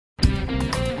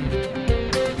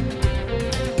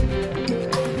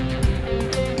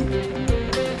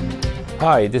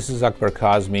Hi, this is Akber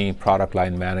Kazmi, Product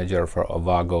Line Manager for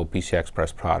Avago PCI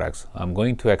Express products. I'm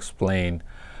going to explain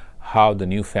how the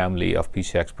new family of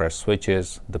PCI Express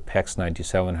switches, the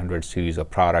PEX9700 series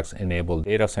of products, enable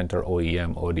data center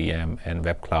OEM, ODM, and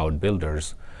Web-Cloud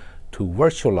builders to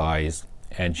virtualize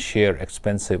and share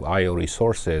expensive I/O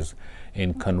resources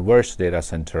in converged data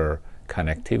center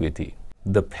connectivity.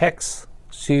 The PEX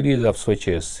series of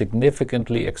switches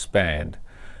significantly expand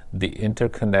the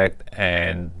interconnect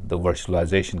and the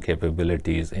virtualization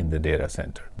capabilities in the data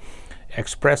center.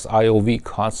 Express IOV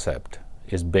concept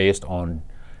is based on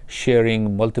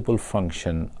sharing multiple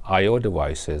function I/O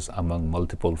devices among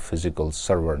multiple physical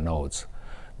server nodes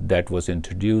that was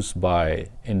introduced by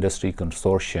industry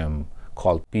consortium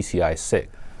called PCI SIG.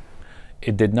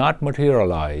 It did not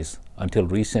materialize until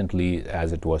recently,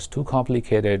 as it was too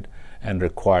complicated and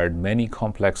required many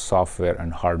complex software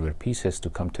and hardware pieces to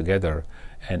come together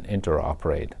and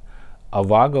interoperate.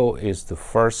 Avago is the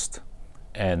first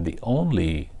and the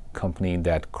only company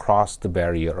that crossed the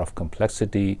barrier of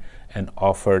complexity and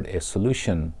offered a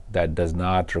solution that does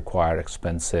not require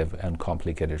expensive and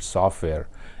complicated software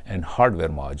and hardware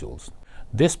modules.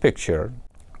 This picture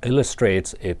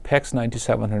illustrates a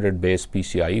PEX9700 based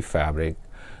PCIe fabric.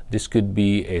 This could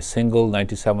be a single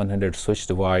 9700 switch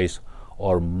device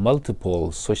or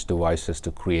multiple switch devices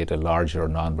to create a larger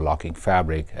non-blocking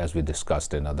fabric, as we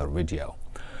discussed in another video.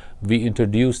 We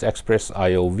introduced Express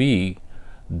IOV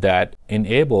that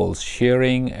enables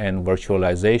sharing and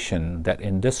virtualization that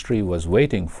industry was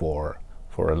waiting for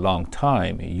a long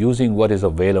time, using what is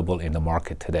available in the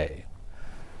market today.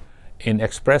 In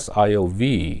Express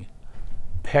IOV,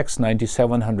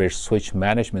 PEX9700 switch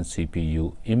management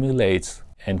CPU emulates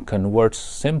and converts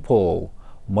simple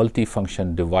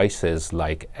multifunction devices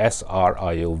like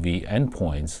SR-IOV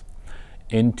endpoints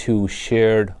into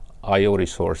shared I/O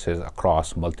resources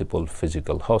across multiple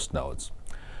physical host nodes.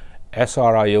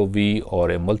 SR-IOV,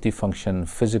 or a multifunction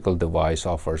physical device,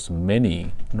 offers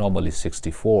many, normally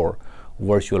 64,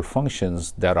 virtual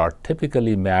functions that are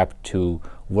typically mapped to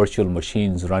virtual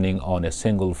machines running on a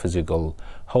single physical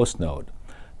host node.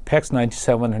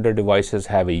 PEX9700 devices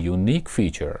have a unique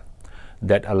feature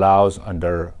that allows,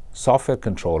 under software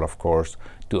control of course,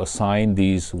 to assign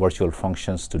these virtual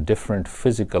functions to different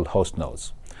physical host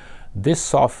nodes. This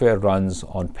software runs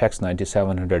on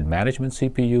PEX9700 management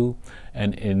CPU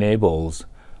and enables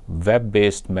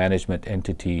web-based management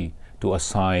entity to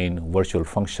assign virtual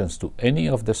functions to any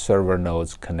of the server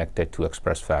nodes connected to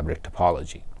Express Fabric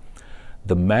topology.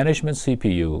 The management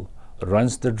CPU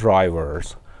runs the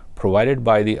drivers provided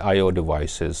by the I/O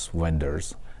devices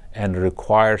vendors and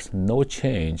requires no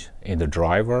change in the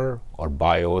driver or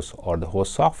BIOS or the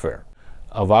host software.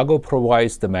 Avago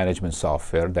provides the management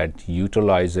software that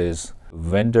utilizes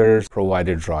vendors'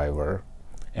 provided driver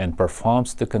and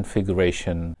performs the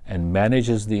configuration and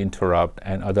manages the interrupt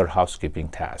and other housekeeping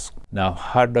tasks. Now,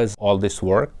 how does all this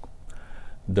work?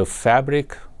 The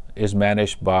fabric is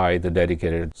managed by the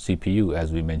dedicated CPU,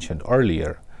 as we mentioned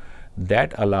earlier.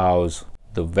 That allows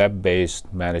the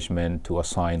web-based management to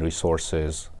assign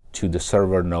resources to the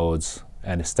server nodes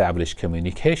and establish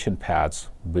communication paths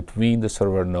between the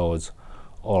server nodes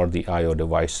or the I/O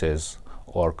devices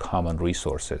or common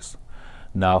resources.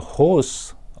 Now,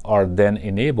 hosts are then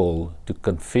enabled to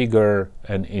configure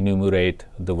and enumerate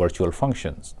the virtual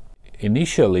functions.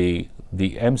 Initially,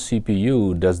 the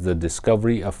MCPU does the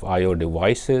discovery of I/O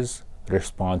devices,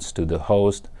 responds to the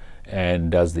host,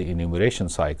 and does the enumeration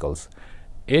cycles.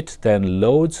 It then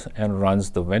loads and runs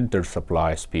the vendor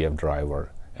supply SPF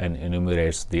driver and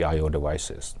enumerates the I/O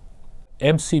devices.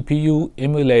 MCPU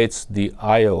emulates the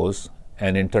I/Os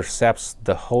and intercepts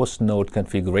the host node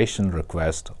configuration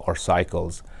request or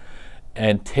cycles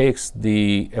and takes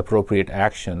the appropriate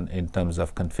action in terms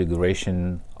of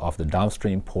configuration of the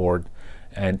downstream port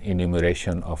and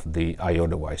enumeration of the I/O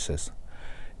devices.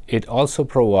 It also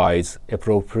provides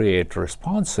appropriate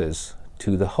responses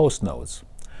to the host nodes.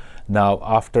 Now,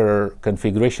 after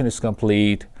configuration is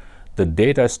complete, the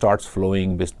data starts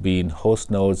flowing between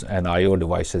host nodes and I/O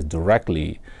devices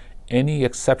directly. Any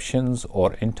exceptions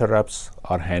or interrupts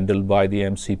are handled by the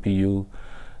MCPU.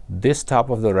 This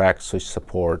top-of-the-rack switch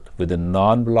support with a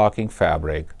non-blocking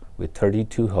fabric with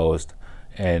 32 hosts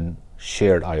and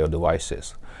shared I/O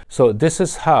devices. So this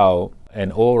is how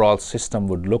an overall system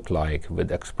would look like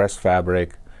with Express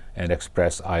Fabric and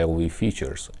Express IOV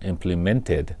features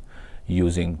implemented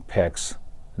using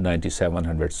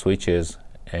PEX9700 switches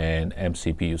and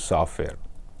MCPU software.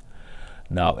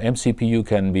 Now, MCPU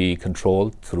can be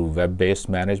controlled through web-based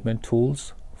management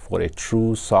tools for a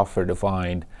true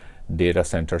software-defined data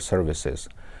center services.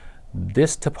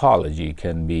 This topology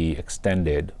can be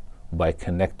extended by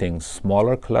connecting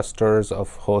smaller clusters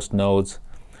of host nodes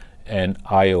and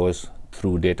IOs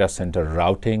through data center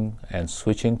routing and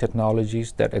switching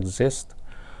technologies that exist.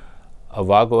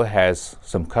 Avago has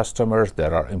some customers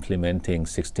that are implementing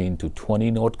 16 to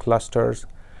 20 node clusters,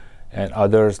 and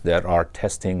others that are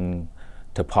testing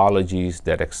topologies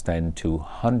that extend to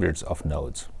hundreds of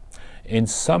nodes. In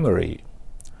summary,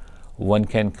 one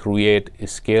can create a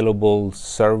scalable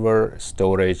server,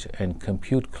 storage, and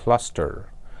compute cluster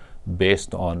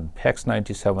based on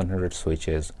PEX9700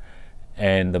 switches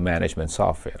and the management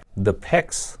software. The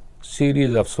PEX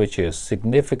series of switches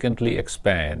significantly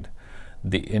expand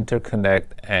the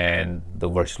interconnect and the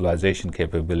virtualization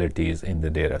capabilities in the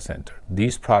data center.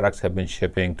 These products have been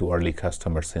shipping to early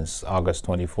customers since August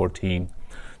 2014.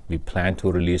 We plan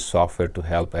to release software to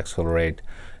help accelerate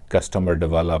customer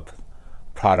develop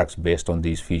products based on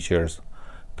these features.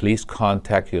 Please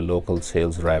contact your local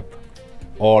sales rep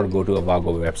or go to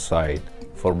Avago website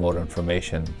for more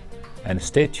information, and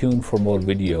stay tuned for more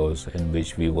videos in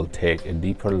which we will take a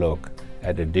deeper look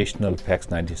at additional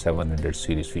PEX9700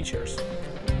 series features.